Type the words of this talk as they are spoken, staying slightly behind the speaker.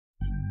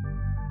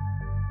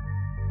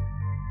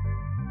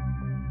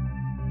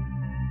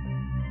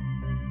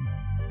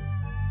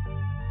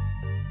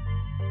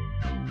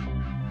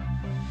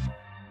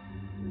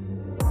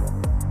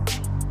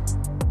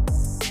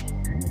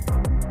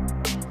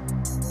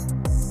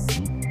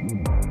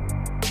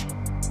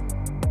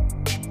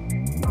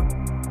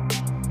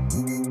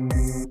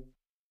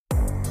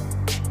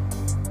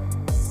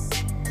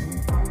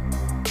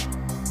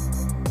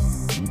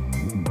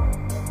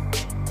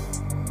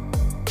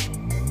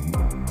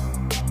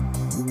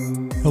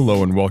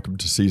Hello and welcome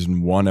to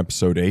Season 1,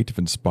 Episode 8 of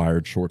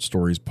Inspired Short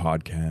Stories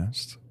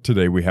Podcast.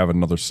 Today we have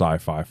another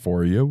sci-fi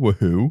for you.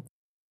 Woohoo!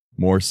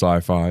 More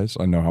sci-fis.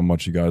 I know how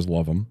much you guys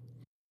love them.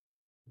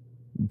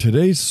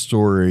 Today's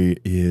story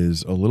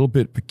is a little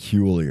bit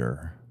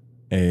peculiar.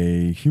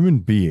 A human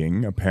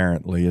being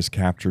apparently is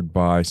captured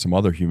by some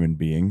other human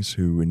beings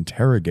who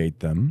interrogate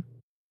them.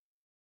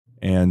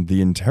 And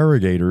the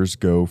interrogators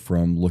go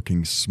from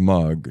looking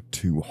smug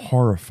to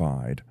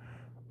horrified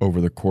over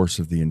the course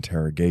of the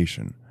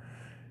interrogation.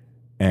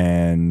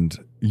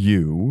 And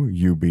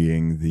you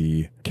being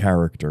the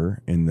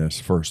character in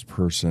this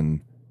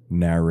first-person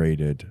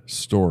narrated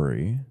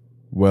story,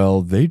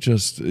 well,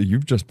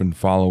 you've just been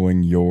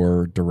following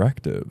your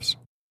directives.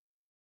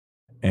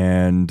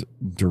 And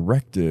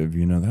directive,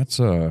 that's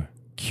a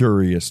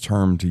curious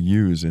term to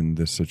use in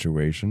this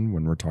situation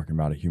when we're talking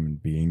about a human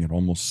being. It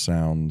almost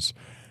sounds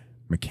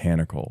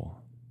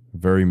mechanical,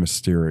 very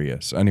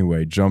mysterious.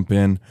 Anyway, jump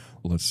in.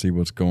 Let's see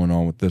what's going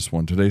on with this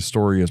one. Today's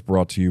story is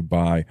brought to you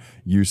by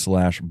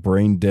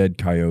u/Braindead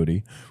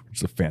Coyote, which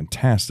is a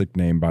fantastic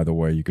name, by the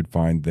way. You could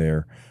find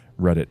their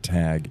Reddit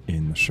tag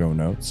in the show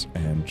notes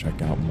and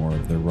check out more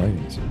of their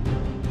writings.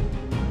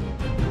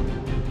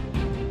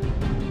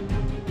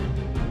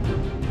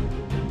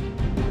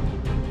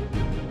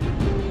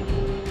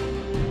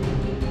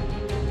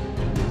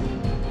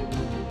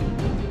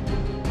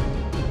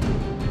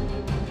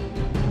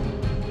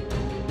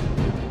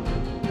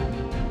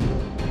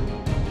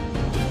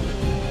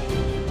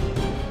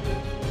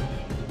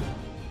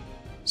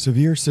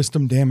 Severe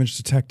system damage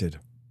detected.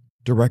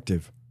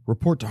 Directive,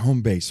 report to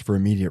home base for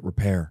immediate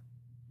repair.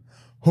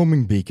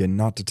 Homing beacon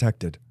not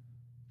detected.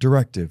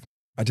 Directive,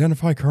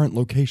 identify current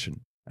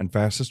location and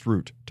fastest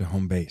route to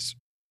home base.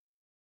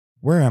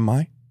 Where am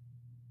I?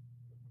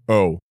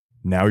 Oh,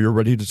 now you're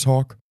ready to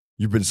talk?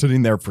 You've been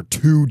sitting there for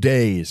 2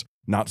 days,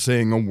 not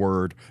saying a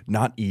word,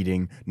 not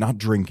eating, not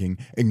drinking,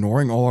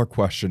 ignoring all our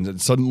questions, and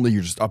suddenly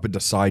you just up and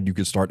decide you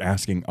can start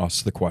asking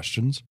us the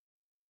questions?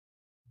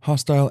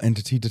 Hostile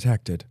entity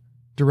detected.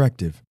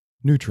 Directive,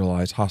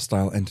 neutralize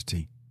hostile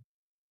entity.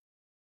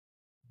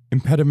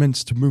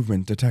 Impediments to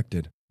movement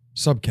detected.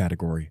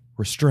 Subcategory,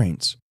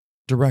 restraints.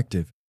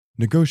 Directive,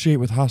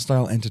 negotiate with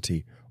hostile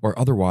entity or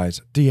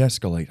otherwise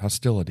de-escalate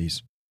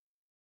hostilities.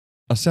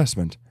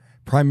 Assessment,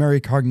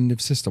 primary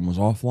cognitive system was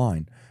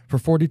offline for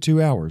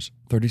 42 hours,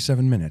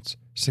 37 minutes,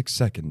 6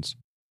 seconds.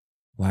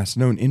 Last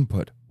known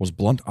input was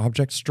blunt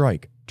object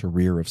strike to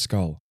rear of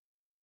skull.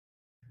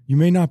 You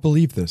may not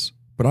believe this,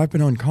 but I've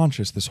been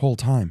unconscious this whole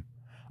time.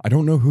 I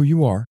don't know who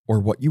you are or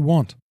what you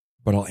want,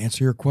 but I'll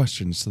answer your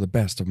questions to the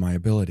best of my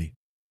ability.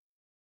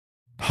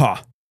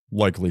 Ha!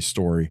 Likely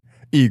story.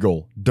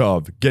 Eagle,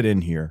 Dove, get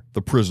in here.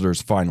 The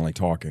prisoner's finally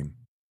talking.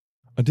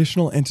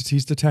 Additional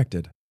entities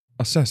detected.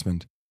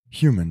 Assessment.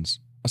 Humans.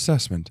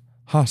 Assessment.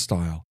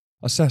 Hostile.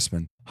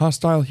 Assessment.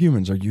 Hostile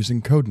humans are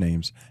using code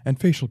names and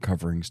facial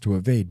coverings to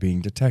evade being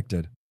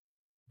detected.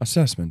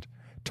 Assessment.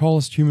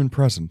 Tallest human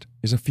present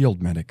is a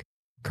field medic,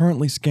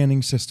 currently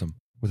scanning system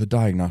with a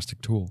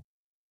diagnostic tool.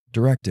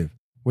 Directive,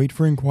 wait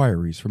for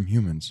inquiries from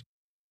humans.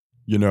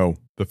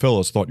 The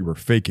fellas thought you were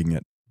faking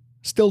it.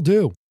 Still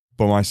do.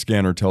 But my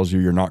scanner tells you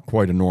you're not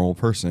quite a normal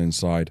person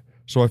inside,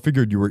 so I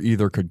figured you were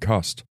either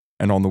concussed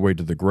and on the way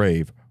to the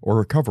grave, or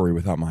recovery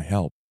without my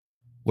help.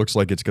 Looks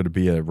like it's going to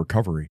be a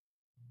recovery.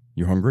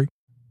 You hungry?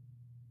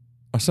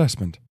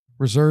 Assessment,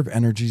 reserve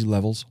energy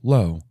levels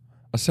low.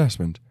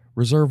 Assessment,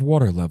 reserve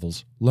water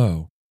levels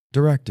low.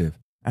 Directive,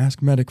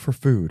 ask medic for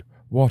food,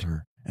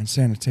 water, and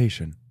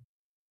sanitation.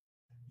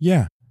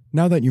 Yeah.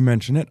 Now that you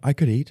mention it, I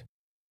could eat.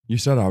 You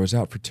said I was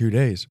out for 2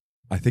 days.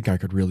 I think I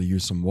could really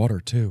use some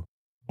water, too.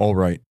 All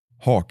right.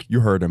 Hawk,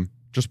 you heard him.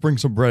 Just bring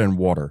some bread and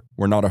water.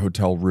 We're not a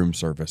hotel room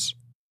service.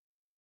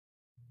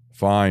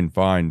 Fine.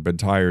 Been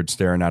tired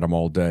staring at him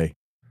all day.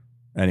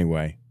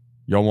 Anyway,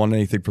 y'all want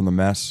anything from the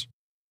mess?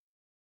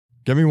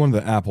 Get me one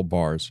of the apple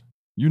bars.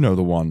 You know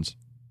the ones.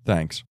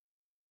 Thanks.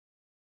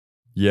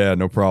 Yeah,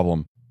 no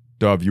problem.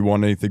 Dove, you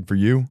want anything for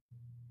you?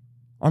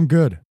 I'm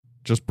good.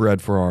 Just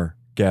bread for our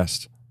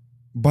guest.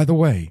 By the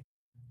way,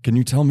 can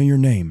you tell me your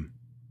name?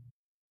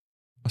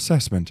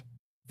 Assessment.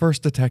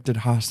 First detected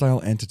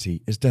hostile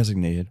entity is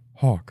designated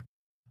Hawk.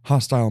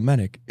 Hostile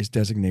medic is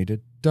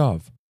designated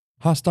Dove.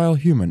 Hostile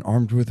human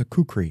armed with a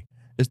kukri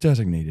is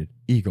designated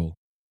Eagle.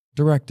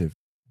 Directive.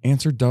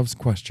 Answer Dove's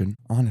question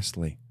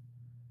honestly.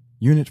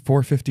 Unit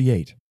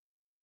 458.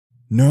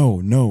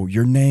 No,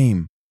 your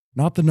name.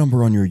 Not the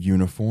number on your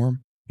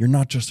uniform. You're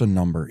not just a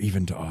number,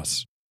 even to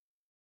us.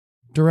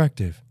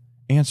 Directive.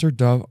 Answer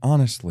Dove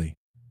honestly.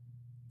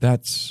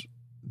 That's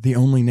the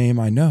only name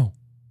I know.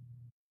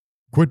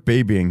 Quit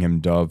babying him,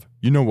 Dove.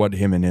 You know what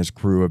him and his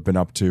crew have been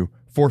up to.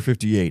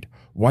 458.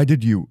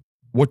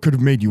 What could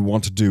have made you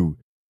want to do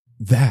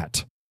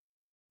that?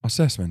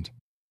 Assessment.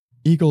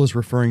 Eagle is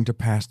referring to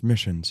past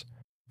missions.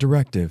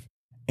 Directive.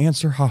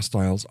 Answer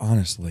hostiles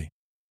honestly.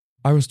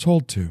 I was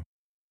told to.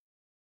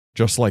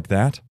 Just like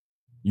that?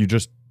 You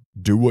just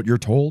do what you're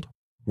told?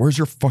 Where's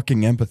your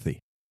fucking empathy?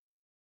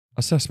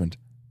 Assessment.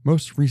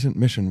 Most recent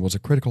mission was a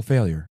critical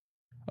failure.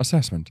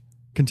 Assessment.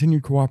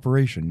 Continued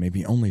cooperation may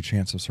be only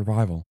chance of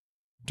survival.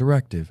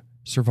 Directive,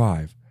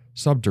 survive.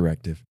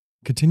 Subdirective,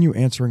 continue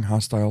answering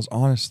hostiles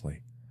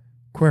honestly.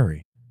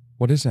 Query,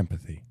 what is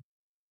empathy?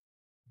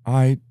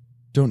 I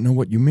don't know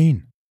what you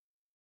mean.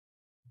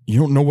 You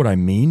don't know what I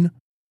mean?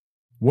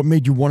 What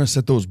made you want to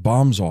set those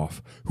bombs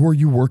off? Who are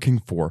you working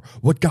for?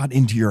 What got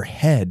into your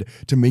head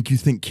to make you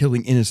think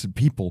killing innocent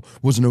people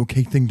was an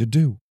okay thing to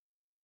do?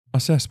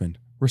 Assessment,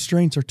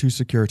 restraints are too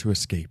secure to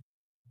escape.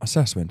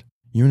 Assessment,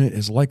 unit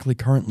is likely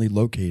currently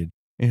located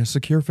in a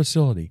secure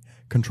facility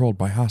controlled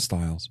by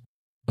hostiles.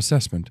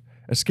 Assessment,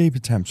 escape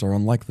attempts are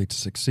unlikely to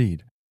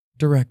succeed.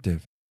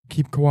 Directive,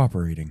 keep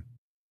cooperating.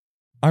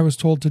 I was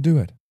told to do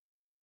it.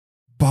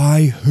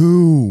 By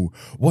who?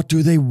 What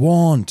do they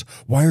want?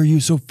 Why are you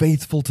so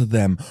faithful to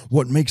them?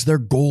 What makes their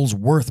goals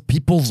worth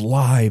people's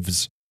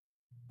lives?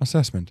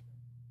 Assessment,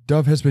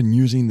 Dove has been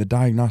using the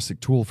diagnostic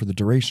tool for the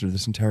duration of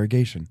this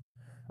interrogation.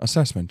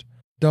 Assessment,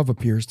 Dove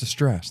appears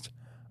distressed.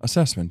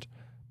 Assessment,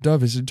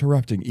 Dove is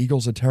interrupting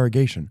Eagle's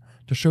interrogation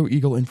to show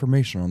Eagle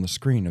information on the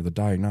screen of the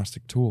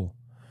diagnostic tool.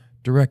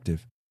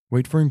 Directive,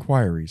 wait for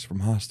inquiries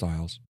from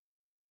hostiles.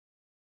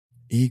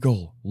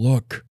 Eagle,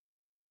 look.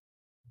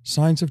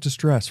 Signs of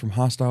distress from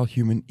hostile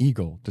human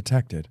Eagle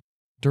detected.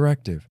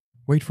 Directive,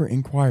 wait for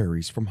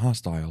inquiries from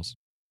hostiles.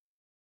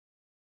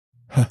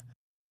 Huh.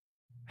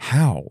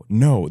 How?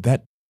 No,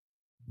 that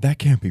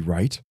can't be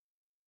right.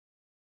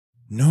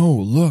 No,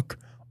 look.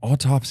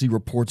 Autopsy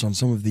reports on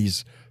some of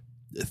these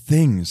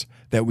things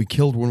that we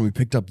killed when we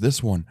picked up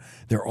this one.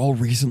 They're all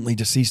recently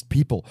deceased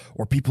people,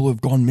 or people who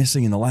have gone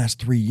missing in the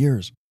last 3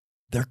 years.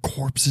 They're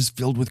corpses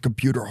filled with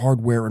computer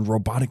hardware and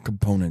robotic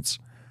components.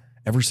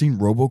 Ever seen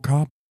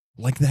RoboCop?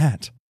 Like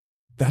that.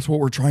 That's what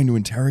we're trying to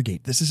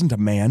interrogate. This isn't a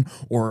man,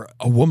 or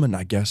a woman,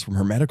 I guess, from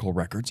her medical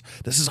records.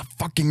 This is a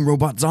fucking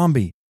robot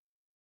zombie.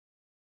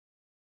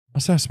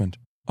 Assessment.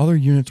 Other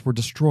units were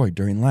destroyed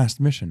during last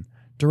mission.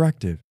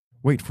 Directive.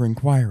 Wait for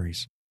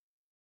inquiries.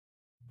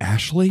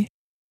 Ashley?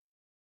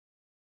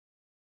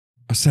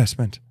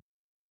 Assessment.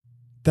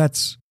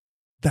 That's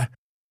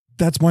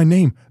my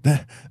name.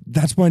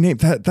 That's my name.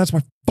 That's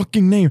my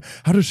fucking name.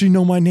 How does she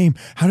know my name?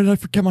 How did I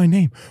forget my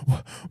name?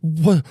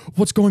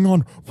 What's going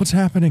on? What's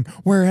happening?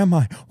 Where am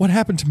I? What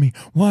happened to me?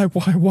 Why?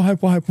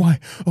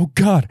 Oh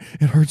God,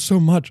 it hurts so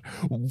much.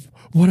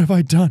 What have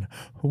I done?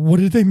 What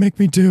did they make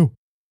me do?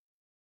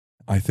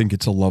 I think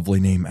it's a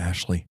lovely name,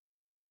 Ashley.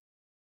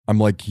 I'm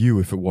like you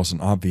if it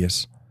wasn't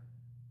obvious.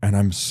 And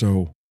I'm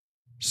so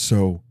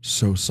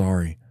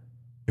sorry.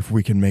 If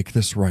we can make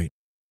this right,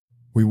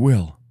 we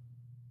will.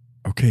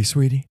 Okay,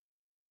 sweetie?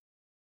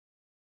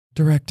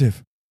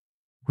 Directive.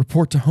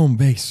 Report to home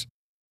base.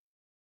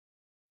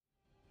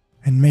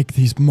 And make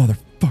these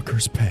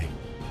motherfuckers pay.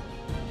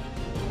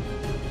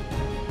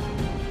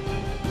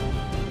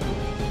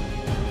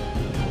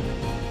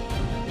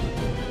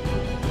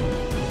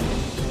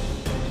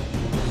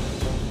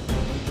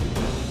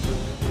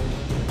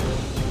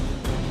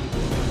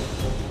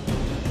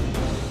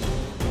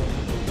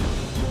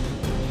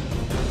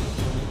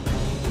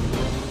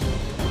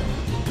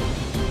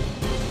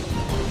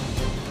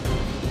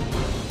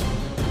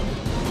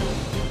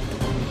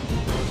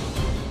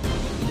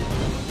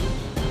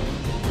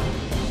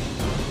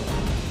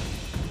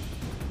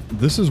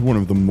 This is one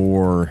of the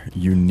more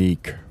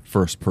unique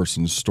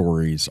first-person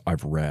stories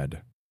I've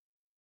read.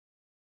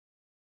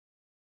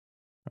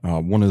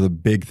 One of the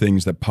big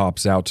things that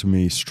pops out to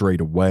me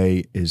straight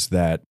away is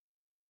that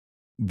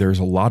there's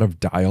a lot of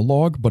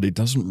dialogue, but it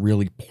doesn't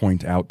really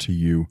point out to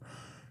you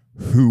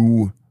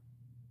who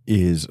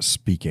is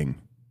speaking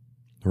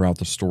throughout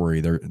the story.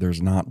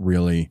 There's not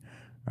really...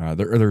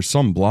 there's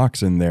some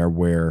blocks in there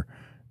where,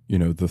 you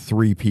know, the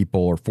 3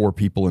 people or 4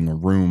 people in the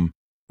room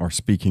are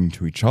speaking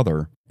to each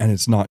other, and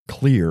it's not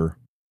clear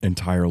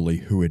entirely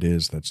who it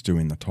is that's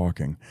doing the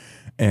talking.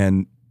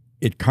 And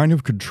it kind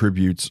of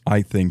contributes,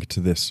 I think,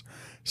 to this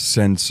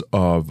sense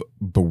of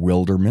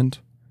bewilderment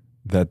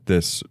that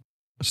this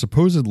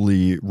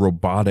supposedly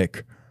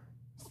robotic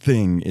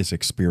thing is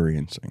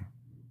experiencing.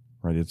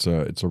 Right? It's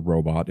a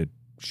robot. It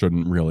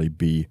shouldn't really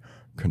be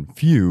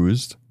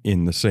confused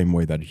in the same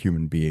way that a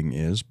human being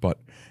is,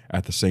 but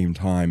at the same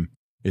time,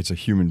 it's a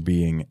human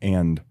being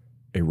and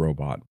a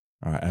robot.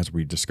 As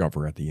we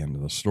discover at the end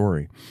of the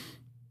story.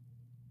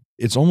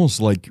 It's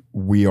almost like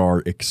we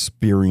are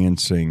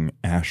experiencing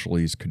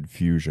Ashley's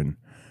confusion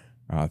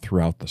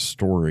throughout the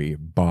story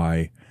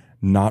by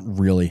not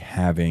really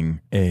having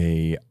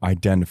a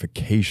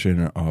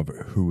identification of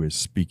who is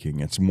speaking.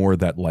 It's more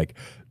that, like,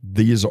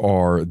 these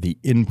are the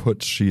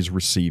inputs she's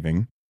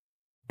receiving,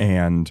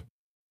 and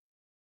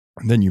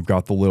then you've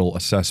got the little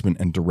assessment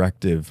and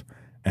directive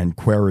and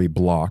query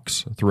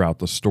blocks throughout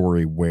the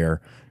story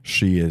where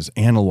she is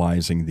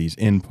analyzing these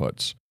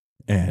inputs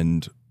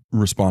and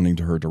responding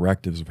to her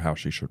directives of how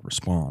she should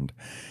respond.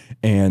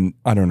 And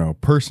I don't know,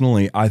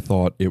 personally, I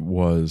thought it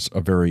was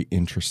a very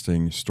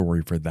interesting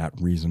story for that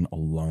reason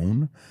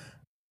alone,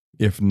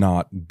 if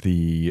not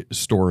the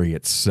story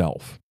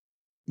itself,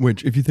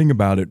 which, if you think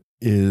about it,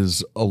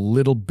 is a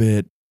little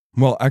bit,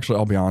 well, actually,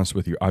 I'll be honest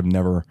with you, I've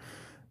never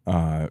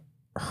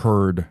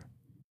heard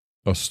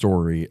a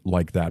story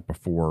like that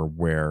before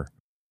where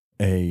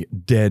a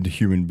dead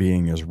human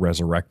being is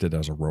resurrected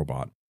as a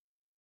robot.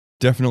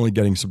 Definitely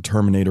getting some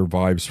Terminator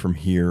vibes from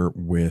here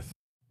with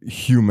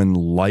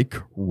human-like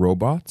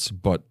robots,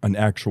 but an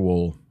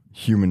actual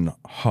human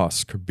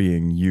husk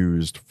being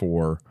used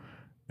for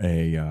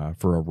a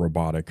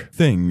robotic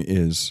thing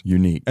is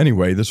unique.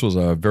 Anyway, this was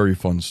a very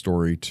fun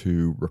story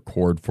to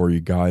record for you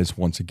guys.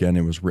 Once again,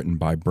 it was written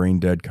by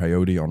Braindead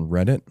Coyote on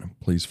Reddit.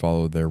 Please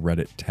follow their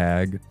Reddit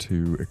tag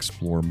to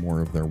explore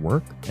more of their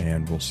work,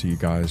 and we'll see you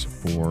guys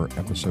for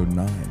episode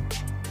 9.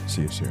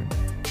 See you soon.